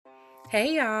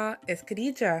Hey y'all, it's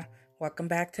Khadija. Welcome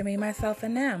back to Me, Myself,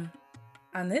 and Them.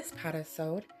 On this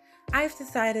episode, I've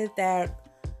decided that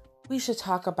we should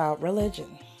talk about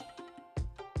religion.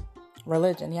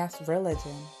 Religion, yes,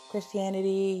 religion.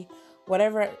 Christianity,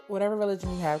 whatever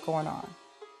religion you have going on.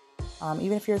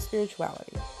 Even if you're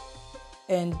spirituality.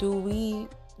 And do we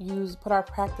put our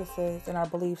practices and our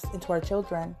beliefs into our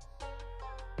children?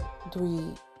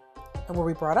 Were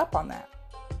we brought up on that?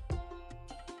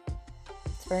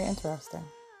 It's very interesting.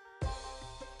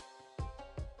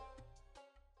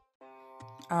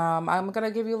 I'm going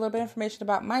to give you a little bit of information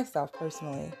about myself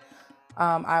personally.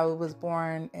 I was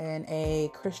born in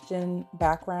a Christian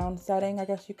background setting, I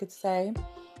guess you could say.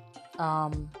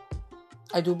 I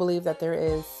do believe that there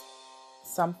is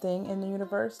something in the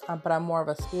universe, but I'm more of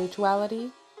a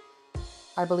spirituality.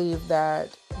 I believe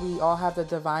that we all have the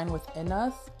divine within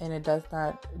us, and it does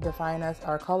not define us,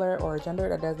 our color or gender.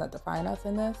 That does not define us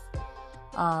in this.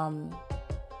 But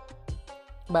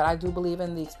I do believe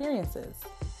in the experiences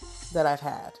that I've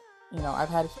had. I've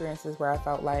had experiences where I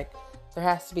felt like there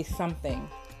has to be something,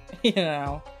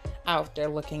 out there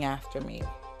looking after me.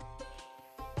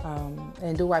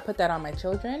 And do I put that on my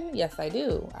children? Yes, I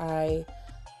do. I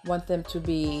want them to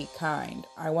be kind.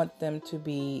 I want them to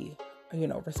be,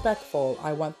 respectful.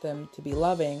 I want them to be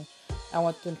loving. I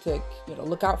want them to,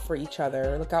 look out for each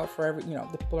other, look out for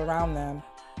the people around them.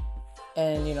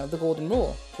 And, the golden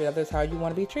rule, treat others how you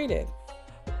want to be treated.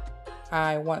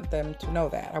 I want them to know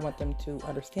that. I want them to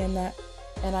understand that.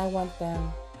 And I want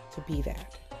them to be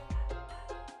that.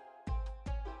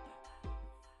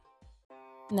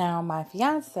 Now, my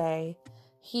fiance,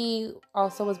 he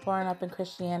also was born up in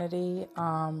Christianity.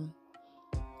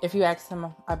 If you ask him,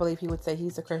 I believe he would say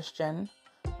he's a Christian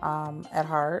at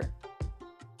heart.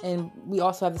 And we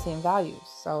also have the same values.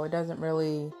 So it doesn't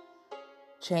really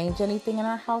change anything in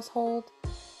our household.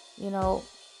 We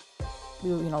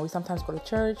sometimes go to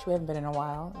church. We haven't been in a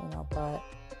while, but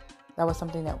that was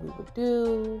something that we would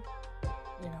do.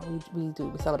 We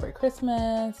celebrate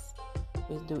Christmas.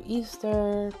 We do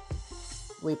Easter.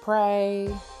 We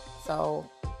pray. So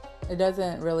it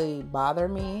doesn't really bother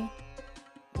me.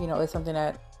 It's something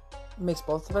that makes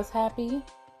both of us happy.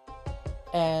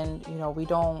 And, we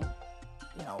don't,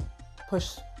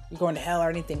 push you going to hell or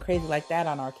anything crazy like that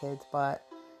on our kids. But,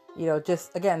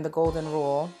 just, again, the golden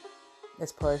rule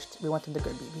is pushed. We want them to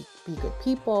be good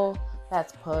people.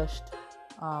 That's pushed.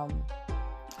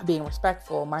 Being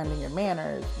respectful, minding your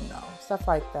manners, stuff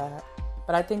like that.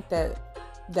 But I think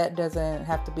that doesn't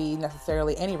have to be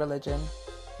necessarily any religion,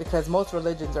 because most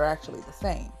religions are actually the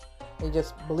same. They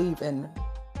just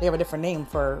they have a different name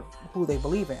for who they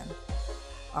believe in,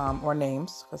 or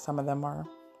names, because some of them are,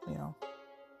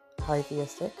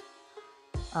 polytheistic.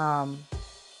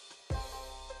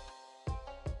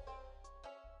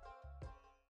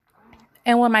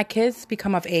 And when my kids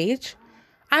become of age,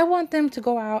 I want them to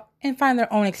go out and find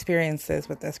their own experiences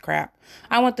with this crap.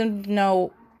 I want them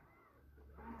to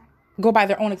go by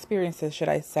their own experiences, should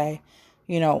I say.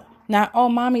 Not, oh,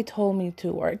 mommy told me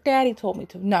to, or daddy told me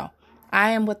to. No,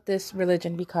 I am with this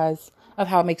religion because of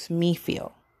how it makes me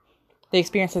feel. The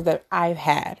experiences that I've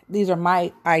had. These are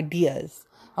my ideas.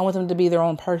 I want them to be their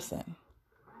own person.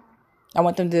 I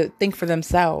want them to think for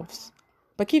themselves,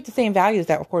 but keep the same values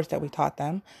that we taught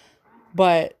them.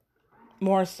 But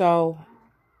more so,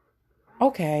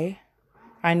 okay,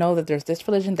 I know that there's this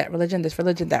religion, that religion, this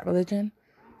religion, that religion.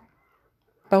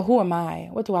 But who am I?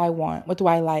 What do I want? What do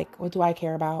I like? What do I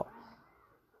care about?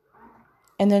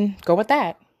 And then go with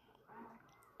that.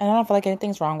 And I don't feel like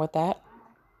anything's wrong with that.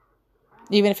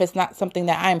 Even if it's not something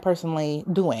that I'm personally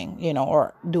doing,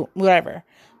 or do whatever,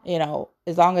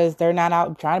 as long as they're not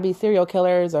out trying to be serial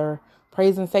killers or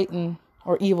praising Satan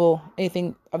or evil,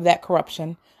 anything of that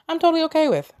corruption, I'm totally okay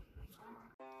with.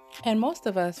 And most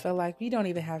of us feel like we don't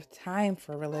even have time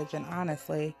for religion,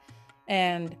 honestly.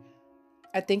 And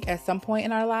I think at some point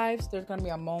in our lives, there's going to be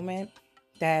a moment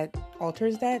that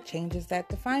alters that, changes that,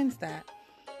 defines that,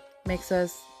 makes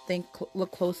us think,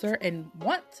 look closer, and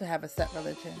want to have a set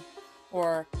religion.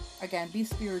 Or, again, be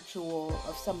spiritual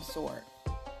of some sort.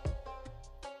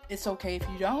 It's okay if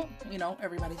you don't.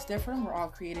 Everybody's different. We're all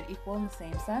created equal in the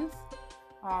same sense.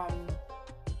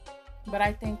 But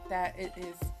I think that it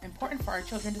is important for our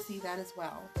children to see that as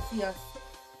well. See us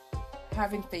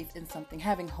having faith in something,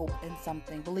 having hope in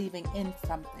something, believing in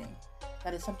something.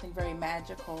 That is something very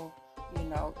magical,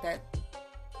 that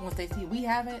once they see we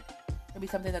have it, it'll be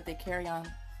something that they carry on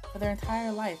for their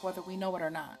entire life, whether we know it or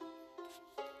not.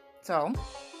 So,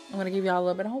 I'm going to give y'all a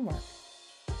little bit of homework.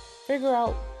 Figure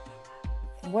out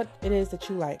what it is that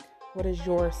you like. What is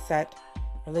your set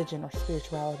religion or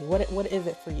spirituality? What is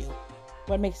it for you?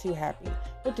 What makes you happy?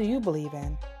 What do you believe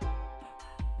in?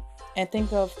 And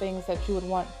think of things that you would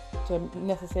want to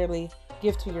necessarily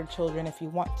give to your children if you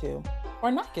want to, or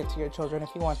not give to your children if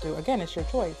you want to. Again, it's your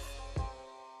choice.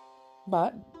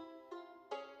 But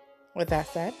with that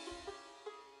said,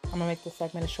 I'm going to make this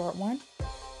segment a short one,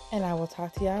 and I will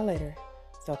talk to y'all later.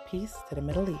 So peace to the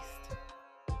Middle East.